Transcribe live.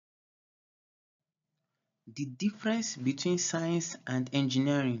The difference between science and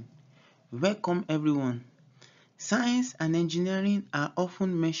engineering. Welcome everyone. Science and engineering are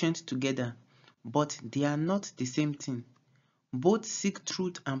often mentioned together, but they are not the same thing. Both seek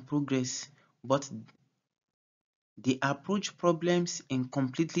truth and progress, but they approach problems in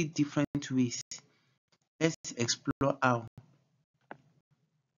completely different ways. Let's explore how.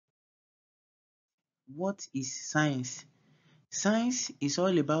 What is science? Science is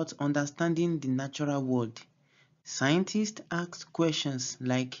all about understanding the natural world. Scientists ask questions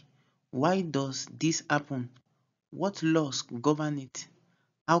like, why does this happen? What laws govern it?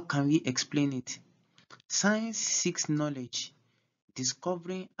 How can we explain it? Science seeks knowledge,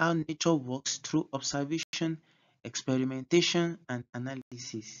 discovering how nature works through observation, experimentation, and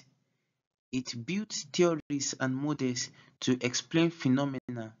analysis. It builds theories and models to explain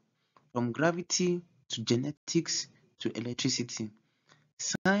phenomena from gravity to genetics to electricity.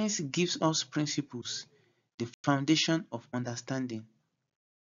 Science gives us principles, the foundation of understanding.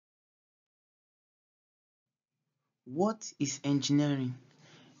 What is engineering?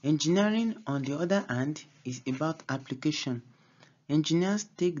 Engineering, on the other hand, is about application. Engineers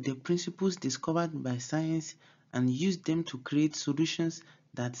take the principles discovered by science and use them to create solutions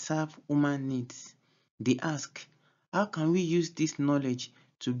that serve human needs. They ask, how can we use this knowledge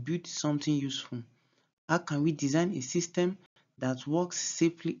to build something useful? How can we design a system that works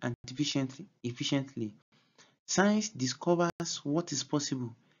safely and efficiently? Science discovers what is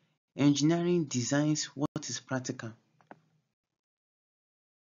possible. Engineering designs what is practical.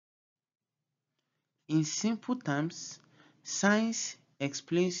 In simple terms, science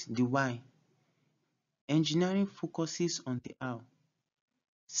explains the why. Engineering focuses on the how.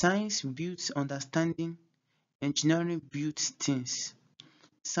 Science builds understanding, engineering builds things.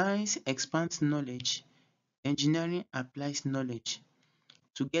 Science expands knowledge, engineering applies knowledge.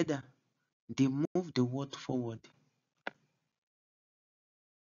 Together, they move the world forward.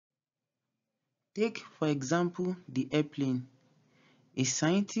 Take, for example, the airplane. A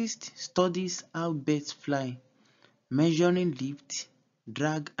scientist studies how birds fly, measuring lift,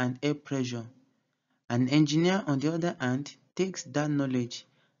 drag, and air pressure. An engineer, on the other hand, takes that knowledge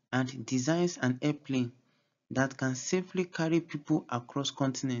and designs an airplane that can safely carry people across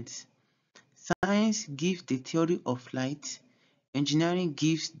continents. Science gives the theory of flight, engineering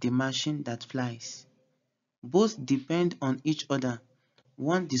gives the machine that flies. Both depend on each other.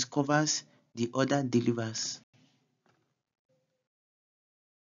 One discovers, the other delivers.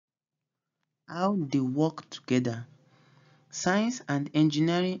 How they work together. Science and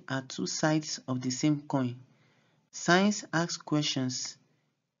engineering are two sides of the same coin. Science asks questions,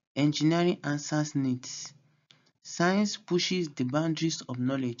 engineering answers needs. Science pushes the boundaries of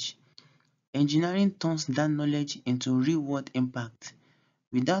knowledge. Engineering turns that knowledge into real-world impact.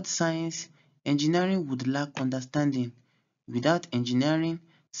 Without science, engineering would lack understanding. Without engineering,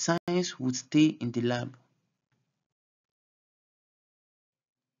 science would stay in the lab.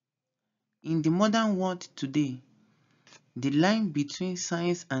 In the modern world today, the line between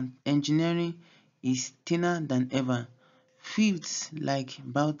science and engineering is thinner than ever. Fields like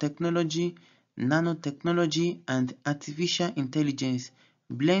biotechnology, nanotechnology, and artificial intelligence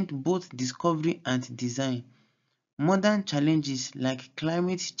blend both discovery and design. Modern challenges like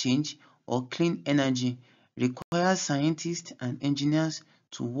climate change or clean energy require scientists and engineers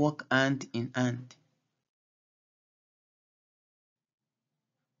to work hand in hand.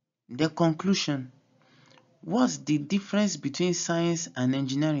 The conclusion. What's the difference between science and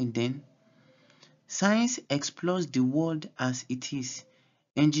engineering then? Science explores the world as it is.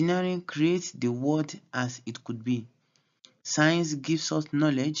 Engineering creates the world as it could be. Science gives us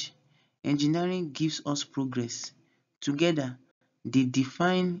knowledge. Engineering gives us progress. Together, they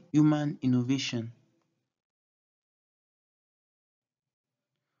define human innovation.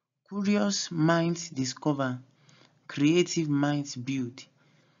 Curious minds discover, creative minds build.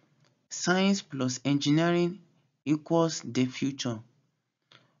 Science plus engineering equals the future.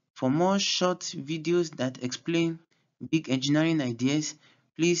 For more short videos that explain big engineering ideas,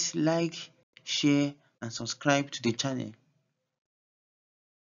 please like, share, and subscribe to the channel.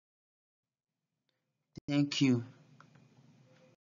 Thank you.